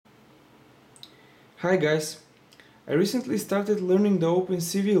Hi guys, I recently started learning the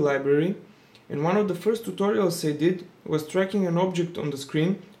OpenCV library, and one of the first tutorials I did was tracking an object on the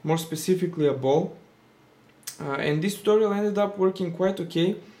screen, more specifically a ball. And this tutorial ended up working quite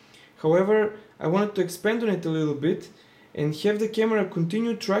okay. However, I wanted to expand on it a little bit and have the camera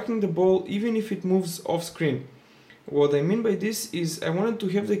continue tracking the ball even if it moves off screen. What I mean by this is I wanted to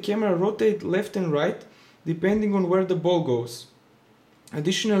have the camera rotate left and right depending on where the ball goes.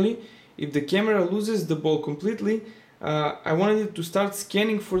 Additionally, if the camera loses the ball completely, I wanted it to start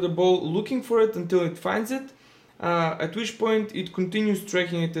scanning for the ball, looking for it until it finds it, at which point it continues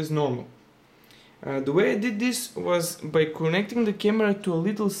tracking it as normal. The way I did this was by connecting the camera to a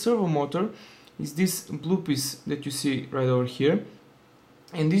little servo motor. Is this blue piece that you see right over here,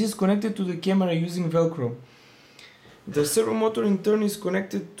 and this is connected to the camera using Velcro. The servo motor in turn is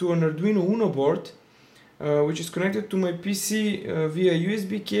connected to an Arduino Uno board, which is connected to my PC via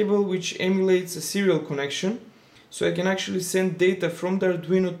USB cable, which emulates a serial connection, so I can actually send data from the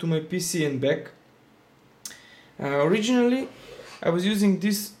Arduino to my PC and back. Originally I was using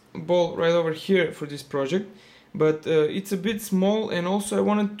this ball right over here for this project, but it's a bit small, and also I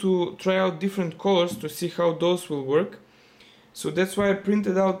wanted to try out different colors to see how those will work. So that's why I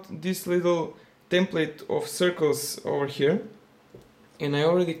printed out this little template of circles over here, and I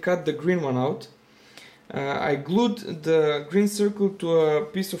already cut the green one out. I glued the green circle to a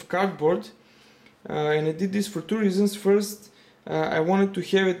piece of cardboard, and I did this for two reasons. First, I wanted to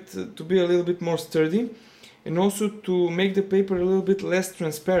have it to be a little bit more sturdy, and also to make the paper a little bit less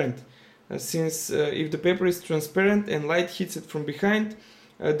transparent, since if the paper is transparent and light hits it from behind,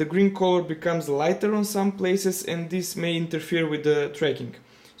 the green color becomes lighter on some places, and this may interfere with the tracking.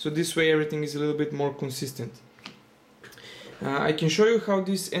 So this way everything is a little bit more consistent. I can show you how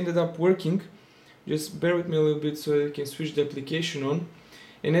this ended up working. Just bear with me a little bit so I can switch the application on.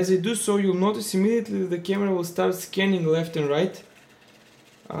 And as I do so, you'll notice immediately that the camera will start scanning left and right,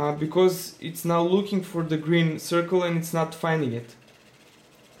 because it's now looking for the green circle and it's not finding it.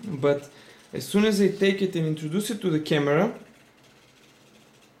 But as soon as I take it and introduce it to the camera,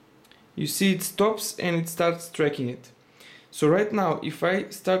 you see it stops and it starts tracking it. So right now, if I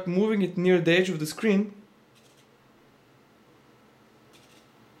start moving it near the edge of the screen,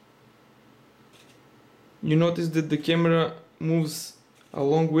 you notice that the camera moves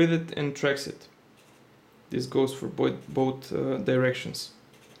along with it and tracks it. This goes for both directions.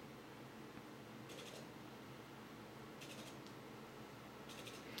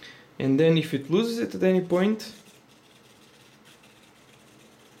 And then if it loses it at any point,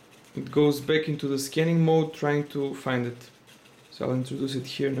 it goes back into the scanning mode trying to find it. So I'll introduce it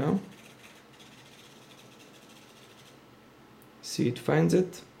here now. See, it finds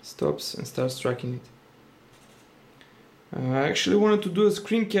it, stops and starts tracking it. I actually wanted to do a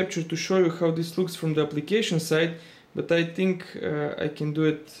screen capture to show you how this looks from the application side, but I think I can do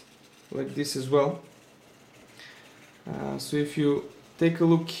it like this as well. So if you take a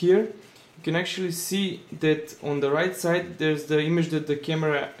look here, you can actually see that on the right side there's the image that the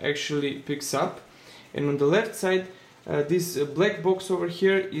camera actually picks up, and on the left side this black box over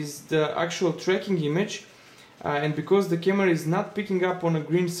here is the actual tracking image, and because the camera is not picking up on a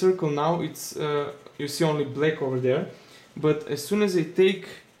green circle now, it's you see only black over there. But as soon as I take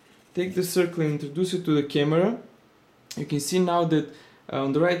the circle and introduce it to the camera, you can see now that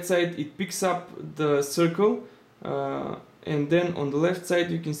on the right side it picks up the circle, and then on the left side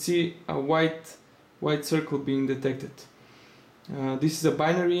you can see a white circle being detected. This is a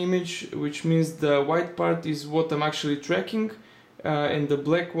binary image, which means the white part is what I'm actually tracking, and the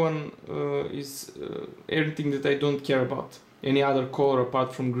black one is everything that I don't care about, any other color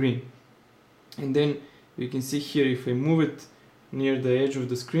apart from green. And then you can see here, if I move it near the edge of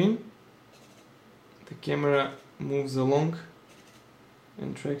the screen, the camera moves along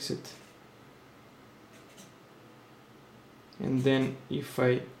and tracks it. And then if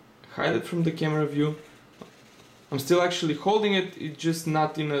I hide it from the camera view, I'm still actually holding it, it's just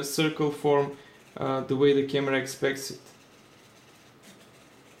not in a circle form the way the camera expects it.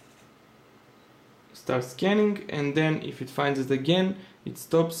 Starts scanning, and then if it finds it again, it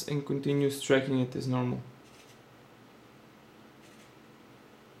stops and continues tracking it as normal.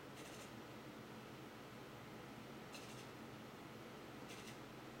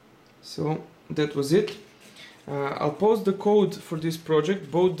 So that was it. I'll post the code for this project,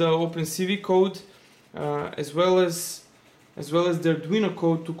 both the OpenCV code as well as the Arduino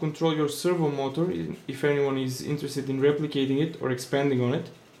code to control your servo motor, if anyone is interested in replicating it or expanding on it.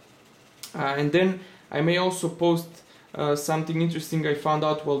 And then I may also post something interesting I found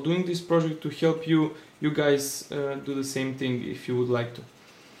out while doing this project to help you guys do the same thing if you would like to.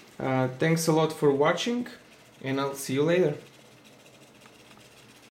 Thanks a lot for watching, and I'll see you later.